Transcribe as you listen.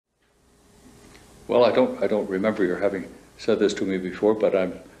Well, I don't remember your having said this to me before, but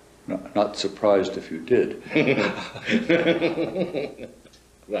I'm not surprised if you did.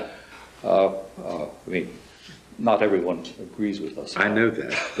 Right. I mean, not everyone agrees with us. I know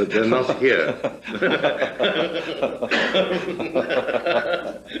that, but they're not here.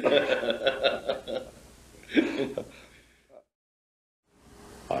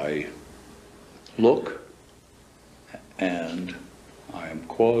 I look and I am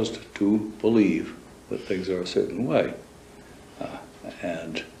caused to believe that things are a certain way.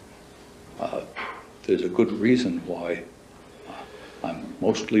 And there's a good reason why I'm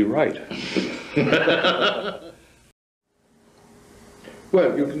mostly right.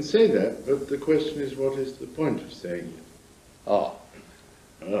 Well, you can say that, but the question is, what is the point of saying it? Ah.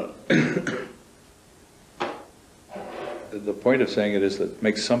 The point of saying it is that it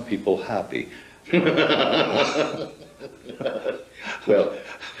makes some people happy. Well,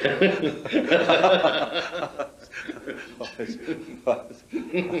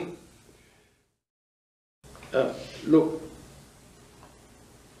 look,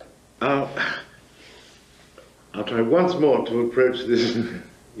 I'll try once more to approach this,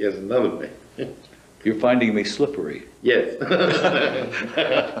 yes, another way. You're finding me slippery. Yes,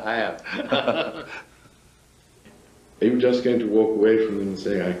 I am. Are you just going to walk away from them and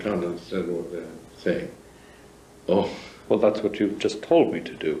say, I can't understand what they're saying? Oh. Well, that's what you just told me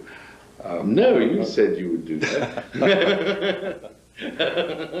to do. No, you said you would do that.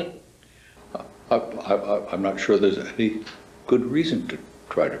 I'm not sure there's any good reason to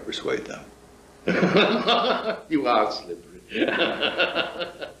try to persuade them. You are slippery.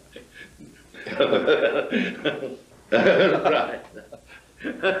 Right.